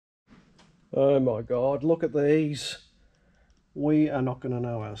Oh my God, look at these. We are not going to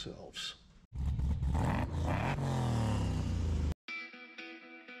know ourselves.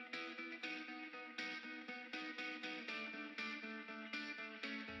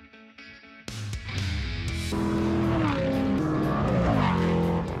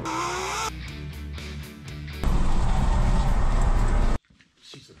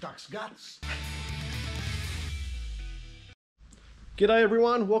 She's a duck's guts. G'day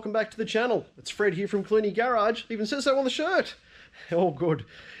everyone, welcome back to the channel. It's Fred here from Clooney Garage. Even says so on the shirt. All good.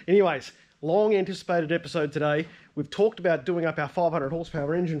 Anyways, long anticipated episode today. We've talked about doing up our 500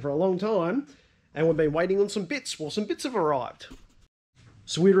 horsepower engine for a long time, and we've been waiting on some bits. Well, some bits have arrived.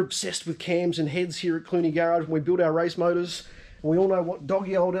 So we're obsessed with cams and heads here at Clooney Garage when we build our race motors. And we all know what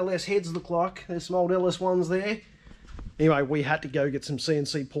doggy old LS heads look like. There's some old LS ones there. Anyway, we had to go get some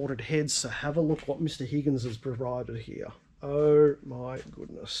CNC ported heads, so have a look what Mr. Higgins has provided here. Oh my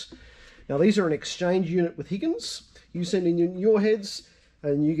goodness. Now these are an exchange unit with Higgins. You send in your heads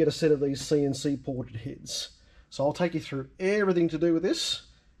and you get a set of these CNC ported heads. So I'll take you through everything to do with this,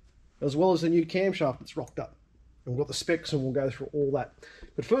 as well as the new camshaft that's rocked up. And we've got the specs and we'll go through all that.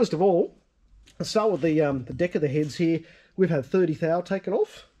 But first of all, let's start with the deck of the heads here. We've had 30 thou taken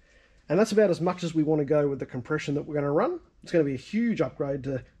off. And that's about as much as we want to go with the compression that we're going to run. It's going to be a huge upgrade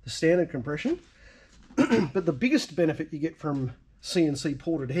to the standard compression. But the biggest benefit you get from CNC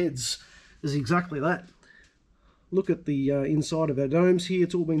ported heads is exactly that. Look at the inside of our domes here.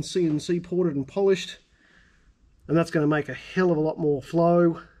 It's all been CNC ported and polished. And that's going to make a hell of a lot more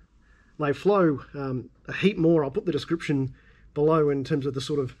flow. They flow a heap more. I'll put the description below in terms of the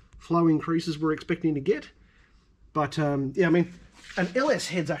sort of flow increases we're expecting to get. But yeah, I mean, and LS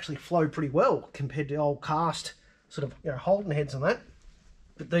heads actually flow pretty well compared to old cast sort of, you know, Holden heads and that.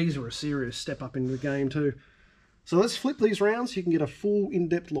 But these are a serious step up in the game too. So let's flip these round so you can get a full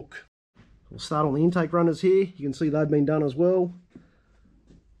in-depth look. We'll start on the intake runners here. You can see they've been done as well.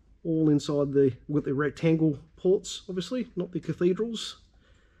 All inside with the rectangle ports, obviously, not the cathedrals.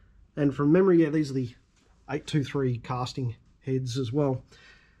 And from memory, yeah, these are the 823 casting heads as well.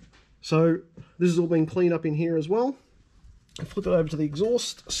 So this has all been cleaned up in here as well. I'll flip it over to the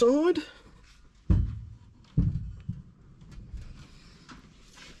exhaust side.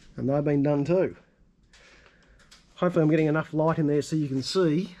 And they've been done too. Hopefully I'm getting enough light in there so you can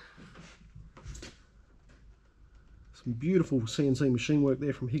see. Some beautiful CNC machine work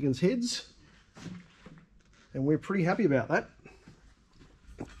there from Higgins Heads. And we're pretty happy about that.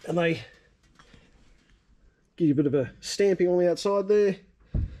 And they give you a bit of a stamping on the outside there.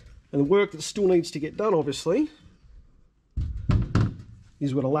 And the work that still needs to get done, obviously,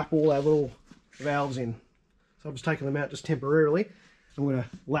 is we're going to lap all our little valves in. So I've just taken them out just temporarily. I'm going to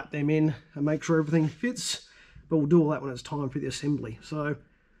lap them in and make sure everything fits, but we'll do all that when it's time for the assembly. So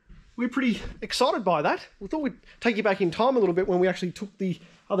we're pretty excited by that. We thought we'd take you back in time a little bit when we actually took the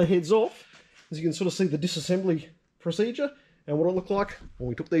other heads off, as you can sort of see the disassembly procedure and what it looked like when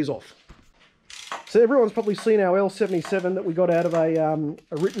we took these off. So everyone's probably seen our L77 that we got out of a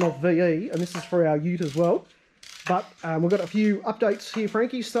written off VE, and this is for our ute as well. But we've got a few updates here,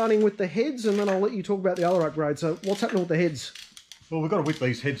 Frankie, starting with the heads, and then I'll let you talk about the other upgrades. So what's happening with the heads? Well, we've got to whip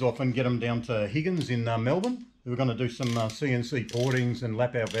these heads off and get them down to Higgins in Melbourne. We're going to do some CNC portings and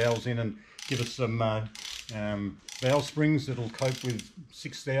lap our valves in and give us some valve springs that'll cope with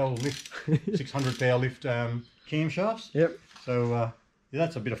 600 thou lift camshafts. Yep. So yeah,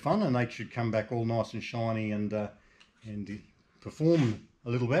 that's a bit of fun, and they should come back all nice and shiny and perform a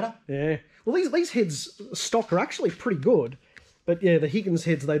little better. Yeah. Well, these heads stock are actually pretty good. But yeah, the Higgins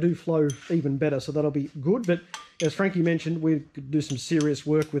heads, they do flow even better, so that'll be good. But as Frankie mentioned, we could do some serious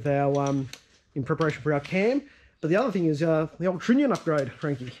work with our, in preparation for our cam. But the other thing is the old Trinion upgrade,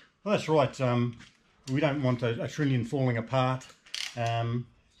 Frankie. Well, that's right. We don't want a Trinion falling apart.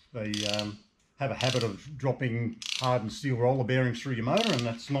 They have a habit of dropping hardened steel roller bearings through your motor, and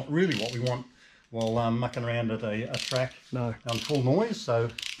that's not really what we want while mucking around at a track on full noise. So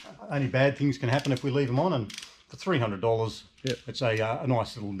only bad things can happen if we leave them on, and for $300, yep, it's a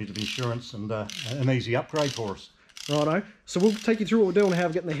nice little bit of insurance and an easy upgrade for us. Righto. So we'll take you through what we're doing, how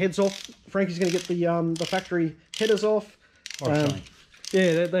we're getting the heads off. Frankie's going to get the factory headers off.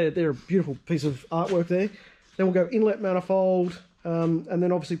 Yeah, they're a beautiful piece of artwork there. Then we'll go inlet manifold, and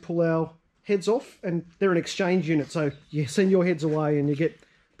then obviously pull our heads off. And they're an exchange unit, so you send your heads away and you get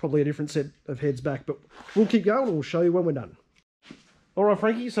probably a different set of heads back. But we'll keep going and we'll show you when we're done. All right,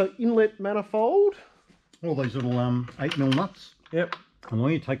 Frankie, so inlet manifold. All these little 8mm nuts. Yep. And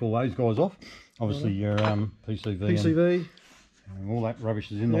when you take all those guys off, obviously your PCV and all that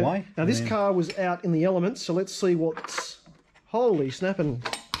rubbish is in the way. Now this car was out in the elements, so let's see what's... Holy snapping.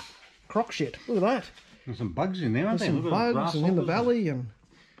 crock shit. Look at that. There's some bugs in there, aren't There's there? some bugs and in the valley, and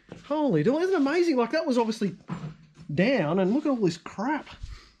holy do, isn't it amazing? Like, that was obviously down, and look at all this crap.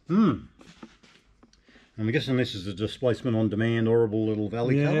 And I'm guessing this is a displacement on demand, horrible little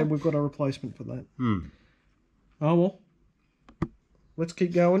valley cover. Yeah, we've got a replacement for that. Oh well, let's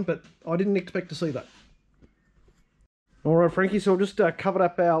keep going, but I didn't expect to see that. All right, Frankie, so I've just covered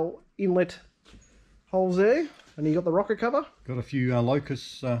up our inlet holes there, and you got the rocker cover. Got a few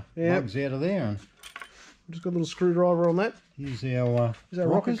locust bugs out of there. And just got a little screwdriver on that. here's our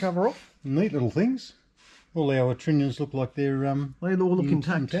rocker cover off. Neat little things. All our trinions look like they're they all look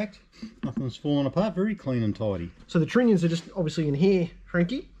intact. Nothing's fallen apart. Very clean and tidy. So the trinions are just obviously in here,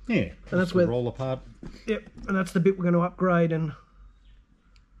 Frankie. Yeah, and that's where roll apart. Yep, and that's the bit we're going to upgrade. And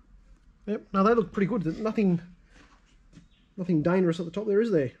yep, no, they look pretty good. There's nothing dangerous at the top there,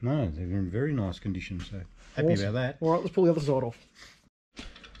 is there? No, they're in very nice condition. So happy about that. All right, let's pull the other side off.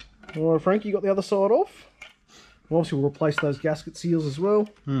 All right, Frankie, you got the other side off. Well, obviously, we'll replace those gasket seals as well.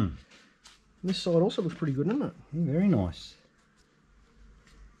 This side also looks pretty good, doesn't it? Yeah, very nice.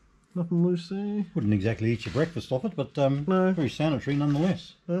 Nothing loose there. Wouldn't exactly eat your breakfast off it, but no. Very sanitary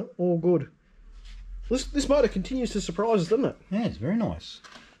nonetheless. All good. This motor continues to surprise us, doesn't it? Yeah, it's very nice.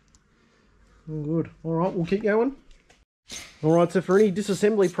 All good. All right, we'll keep going. All right, so for any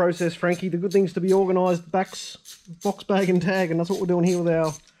disassembly process, Frankie, the good thing's to be organised, box, bag and tag, and that's what we're doing here with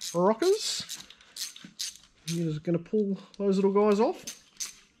our rockers. You're just going to pull those little guys off.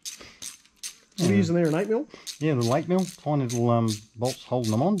 What are you using there, an 8mm? Yeah, the 8mm, tiny little bolts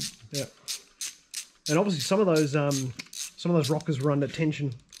holding them on. Yeah. And obviously some of those rockers run at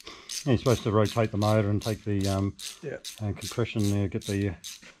tension. Yeah, you're supposed to rotate the motor and take the compression there, get the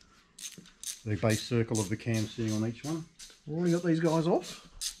base circle of the cam sitting on each one. We've already got these guys off.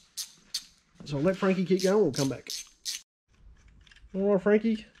 So I'll let Frankie keep going, we'll come back. All right,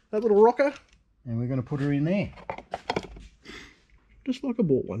 Frankie, that little rocker. And we're going to put her in there. Just like I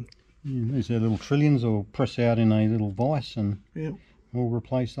bought one. Yeah, these are little trillions will press out in a little vise and we'll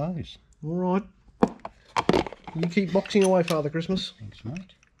replace those. All right. You keep boxing away, Father Christmas. Thanks,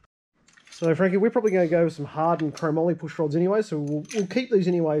 mate. So, Frankie, we're probably going to go with some hardened chromoly push rods anyway, so we'll keep these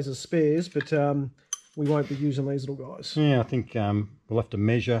anyways as spares, but we won't be using these little guys. Yeah, I think we'll have to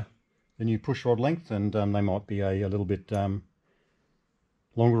measure the new push rod length, and they might be a little bit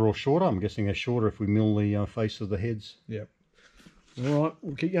longer or shorter. I'm guessing they're shorter if we mill the face of the heads. Yep. All right,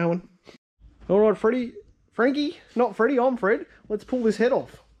 we'll keep going. All right, Frankie, not Freddie, I'm Fred. Let's pull this head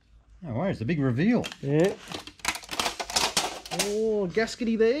off. Oh, wow, it's a big reveal. Yeah. Oh,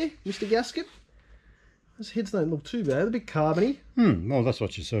 gaskety there, Mr. Gasket. Those heads don't look too bad. They're a bit carbony. Well, that's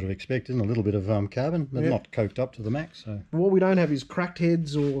what you sort of expected. A little bit of carbon, but not coked up to the max. So what we don't have is cracked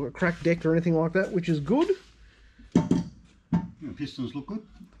heads or a cracked deck or anything like that, which is good. The pistons look good.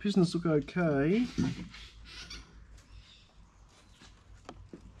 Pistons look okay.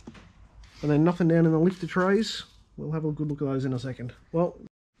 And then nothing down in the lifter trays. We'll have a good look at those in a second. Well,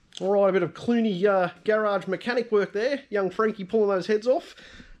 all right, a bit of Clooney garage mechanic work there. Young Frankie pulling those heads off.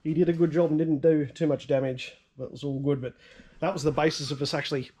 He did a good job and didn't do too much damage. That was all good, but that was the basis of us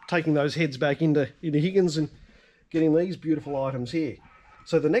actually taking those heads back into Higgins and getting these beautiful items here.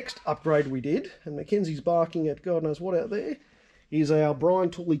 So the next upgrade we did, and Mackenzie's barking at God knows what out there, is our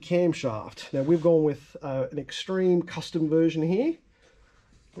Brian Tooley Camshaft. Now we've gone with an extreme custom version here.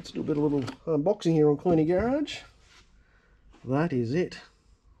 Let's do a bit of little unboxing here on Clooney Garage. That is it.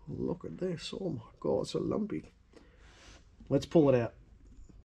 Look at this. Oh my God, it's so lumpy. Let's pull it out.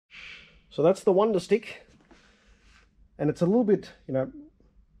 So that's the Wonder Stick. And it's a little bit, you know,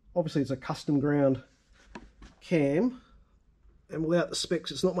 obviously it's a custom ground cam. And without the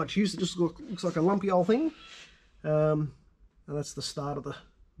specs, it's not much use. It just looks like a lumpy old thing. And that's the start of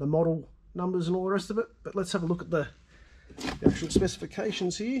the model numbers and all the rest of it. But let's have a look at the actual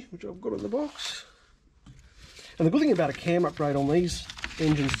specifications here, which I've got in the box. And the good thing about a cam upgrade on these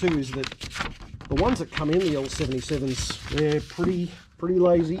engines too is that the ones that come in the L77s, they're pretty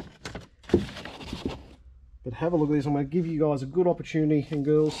lazy. But have a look at this. I'm going to give you guys a good opportunity, and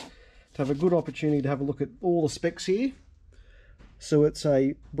girls, to have a good opportunity to have a look at all the specs here. So it's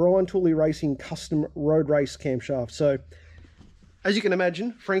a Brian Tooley Racing custom road race camshaft. So as you can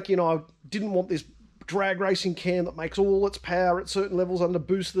imagine, Frankie and I didn't want this drag racing cam that makes all its power at certain levels under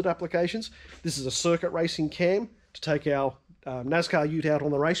boosted applications. This is a circuit racing cam to take our NASCAR ute out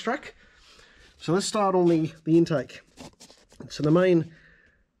on the racetrack. So let's start on the intake. So the main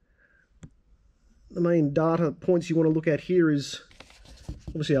data points you want to look at here is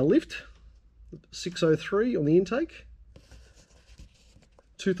obviously our lift, 603 on the intake,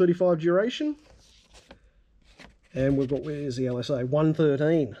 235 duration, And we've got, where's the LSA?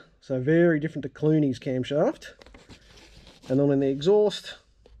 113. So very different to Clooney's camshaft. And then in the exhaust,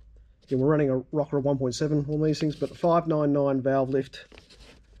 again, we're running a rocker of 1.7 on these things, but 599 valve lift,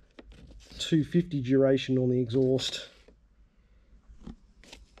 250 duration on the exhaust.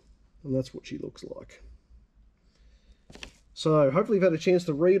 And that's what she looks like. So hopefully you've had a chance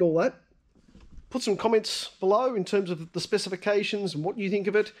to read all that. Put some comments below in terms of the specifications and what you think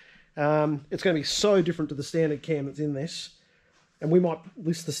of it. It's going to be so different to the standard cam that's in this. And we might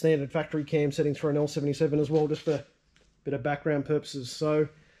list the standard factory cam settings for an L77 as well, just for a bit of background purposes. So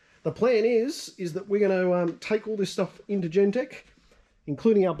the plan is that we're going to take all this stuff into Gentech,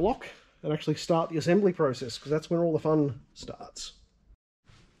 including our block, and actually start the assembly process, because that's where all the fun starts.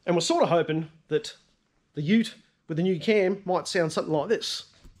 And we're sort of hoping that the ute with the new cam might sound something like this.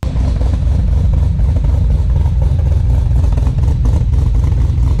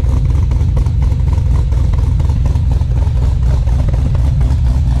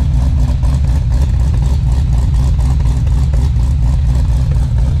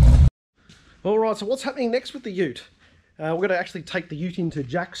 Alright, so what's happening next with the ute? We're going to actually take the ute into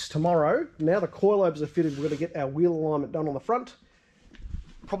Jack's tomorrow. Now the coilobes are fitted, we're going to get our wheel alignment done on the front.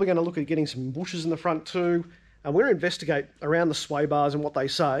 Probably going to look at getting some bushes in the front too. And we're going to investigate around the sway bars and what they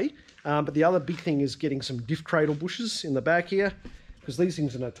say. But the other big thing is getting some diff cradle bushes in the back here, because these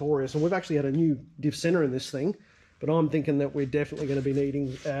things are notorious. And we've actually had a new diff center in this thing, but I'm thinking that we're definitely going to be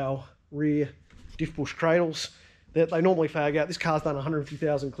needing our rear diff bush cradles. They normally fag out. This car's done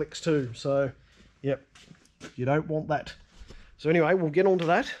 150,000 clicks too, so yep, you don't want that. So anyway, we'll get on to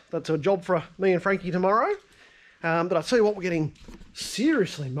that. That's a job for me and Frankie tomorrow. But I tell you what, we're getting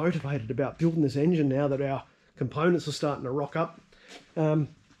seriously motivated about building this engine now that our components are starting to rock up. You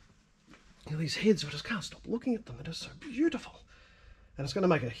know, these heads, I just can't stop looking at them. They're just so beautiful. And it's going to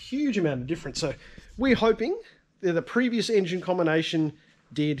make a huge amount of difference. So we're hoping that the previous engine combination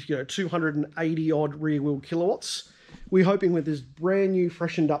did, 280 odd rear wheel kilowatts. We're hoping with this brand new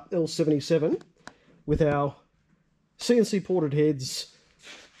freshened up L77 with our CNC ported heads,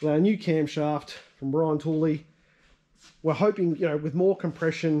 with our new camshaft from Brian Tooley, we're hoping, with more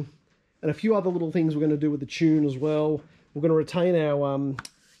compression and a few other little things we're going to do with the tune as well. We're going to retain our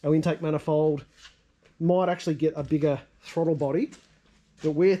intake manifold, might actually get a bigger throttle body,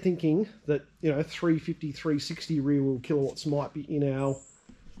 but we're thinking that, 350, 360 rear wheel kilowatts might be in our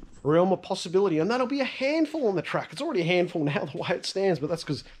realm of possibility, and that'll be a handful on the track. It's already a handful now the way it stands, but that's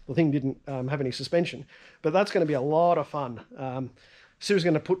because the thing didn't have any suspension. But that's going to be a lot of fun. Sarah's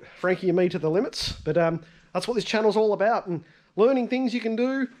going to put Frankie and me to the limits, but that's what this channel's all about, and learning things you can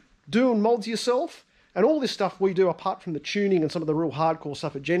do, doing mods yourself, and all this stuff we do apart from the tuning and some of the real hardcore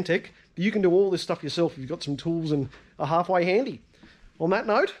stuff at Gentech. You can do all this stuff yourself if you've got some tools and are halfway handy. On that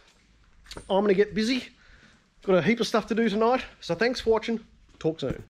note, I'm going to get busy. Got a heap of stuff to do tonight, so thanks for watching. Talk soon.